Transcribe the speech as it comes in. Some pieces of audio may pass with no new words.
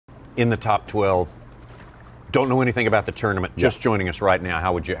in the top 12, don't know anything about the tournament, just joining us right now.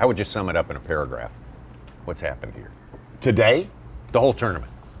 How would you sum it up in a paragraph? What's happened here? Today? The whole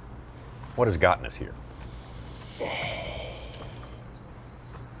tournament. What has gotten us here?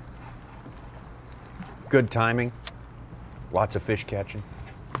 Good timing, lots of fish catching.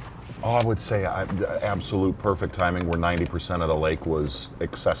 Oh, I would say absolute perfect timing where 90% of the lake was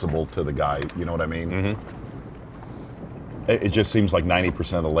accessible to the guy. You know what I mean? Mm-hmm. It just seems like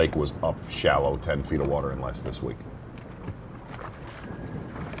 90% of the lake was up shallow, 10 feet of water and less this week.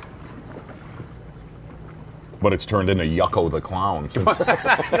 But it's turned into Yucko the Clown since.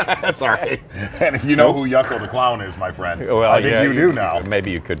 That's all right. And if you know who Yucko the Clown is, my friend, Well, I think you do now.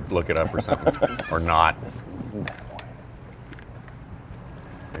 Maybe you could look it up or something, or not.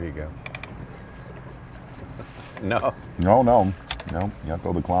 There you go. No. No.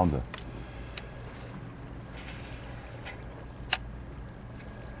 Yucko the Clown's a...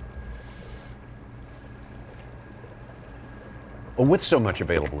 Well, with so much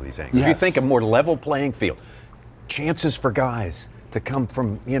available these angles, Yes. if you think a more level playing field, chances for guys to come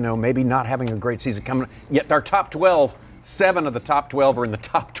from, maybe not having a great season coming, yet our top 12, 7 of the top 12 are in the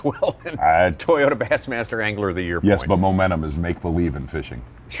top 12 in Toyota Bassmaster Angler of the Year Yes, points. but momentum is make-believe in fishing.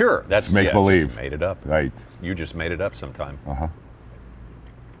 Sure, that's make-believe. Just made it up. Right. You just made it up sometime. Uh-huh.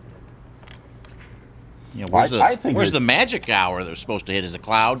 Yeah, I think where's the magic hour that was supposed to hit? Is the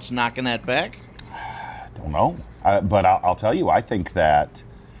clouds knocking that back? Don't know. But I'll tell you, I think that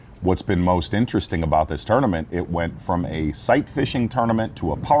what's been most interesting about this tournament, it went from a sight fishing tournament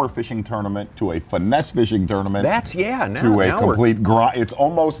to a power fishing tournament to a finesse fishing tournament. To a complete grind. It's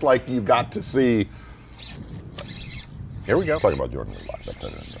almost like you got to see. Here we go. Talking about Jordan Lee live.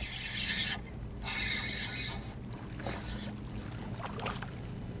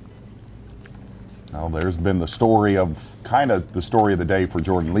 Now, there's been the story of the day for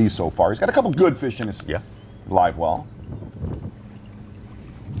Jordan Lee so far. He's got a couple good fish in his live well.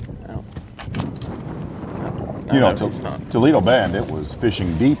 Toledo Bend, it was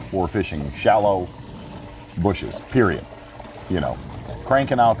fishing deep or fishing shallow bushes, period.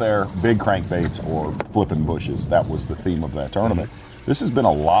 Cranking out there, big crankbaits or flipping bushes. That was the theme of that tournament. This has been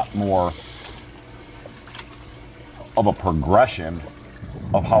a lot more of a progression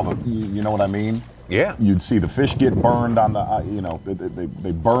of how you know what I mean? Yeah. You'd see the fish get burned on the,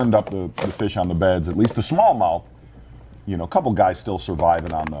 they burned up the fish on the beds, at least the smallmouth. A couple guys still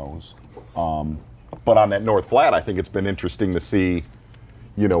surviving on those. But on that North Flat, I think it's been interesting to see,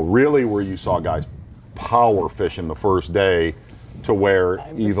 really where you saw guys power fishing the first day to where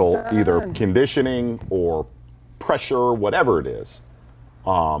either conditioning or pressure, whatever it is,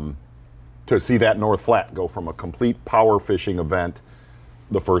 to see that North Flat go from a complete power fishing event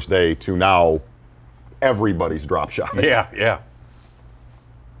the first day to now everybody's drop shot. Yeah.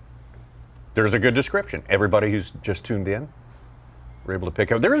 There's a good description. Everybody who's just tuned in, we're able to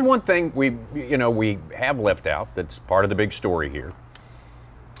pick up. There is one thing we have left out that's part of the big story here,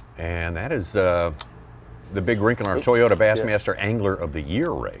 and that is the big wrinkle in our Toyota Bassmaster Angler of the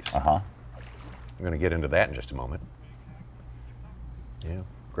Year race. Uh-huh. I'm going to get into that in just a moment. Yeah,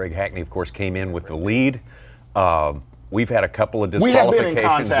 Greg Hackney, of course, came in with the lead. We've had a couple of disqualifications we have been in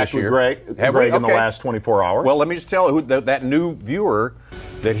contact with Greg in the last 24 hours. Well, let me just tell you that new viewer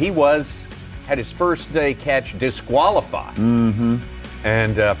that he had his first day catch disqualified. Mm-hmm.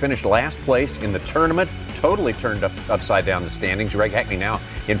 And finished last place in the tournament. Totally turned upside down the standings. Greg Hackney now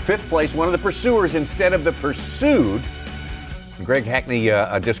in 5th place, one of the pursuers instead of the pursued. Greg Hackney,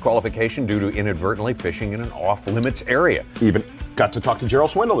 a disqualification due to inadvertently fishing in an off-limits area. Even got to talk to Gerald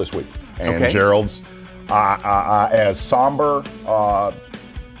Swindle this week. And Gerald's as somber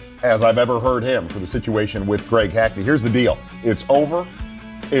as I've ever heard him for the situation with Greg Hackney. Here's the deal. It's over.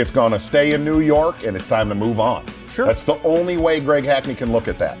 It's going to stay in New York, and it's time to move on. Sure. That's the only way Greg Hackney can look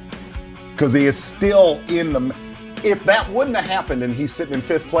at that. Because he is still in the... If that wouldn't have happened and he's sitting in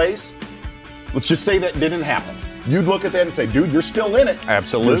 5th place, let's just say that didn't happen. You'd look at that and say, dude, you're still in it.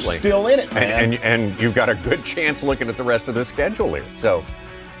 Absolutely. You're still in it, man. And you've got a good chance looking at the rest of the schedule here. So,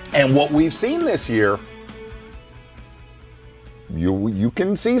 and what we've seen this year, you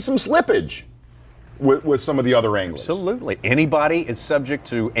can see some slippage with some of the other anglers. Absolutely. Anybody is subject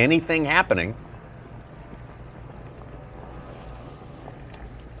to anything happening.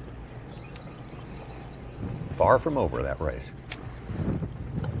 Far from over that race.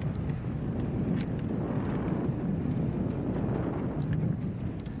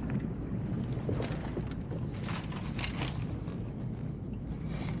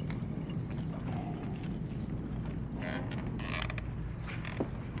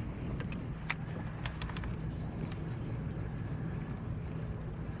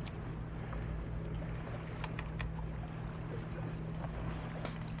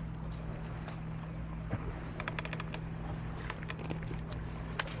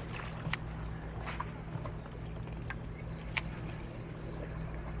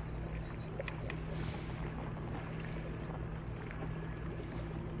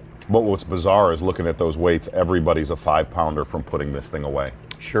 But what's bizarre is looking at those weights, everybody's a 5-pounder from putting this thing away.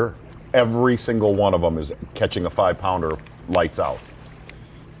 Sure. Every single one of them is catching a 5-pounder lights out.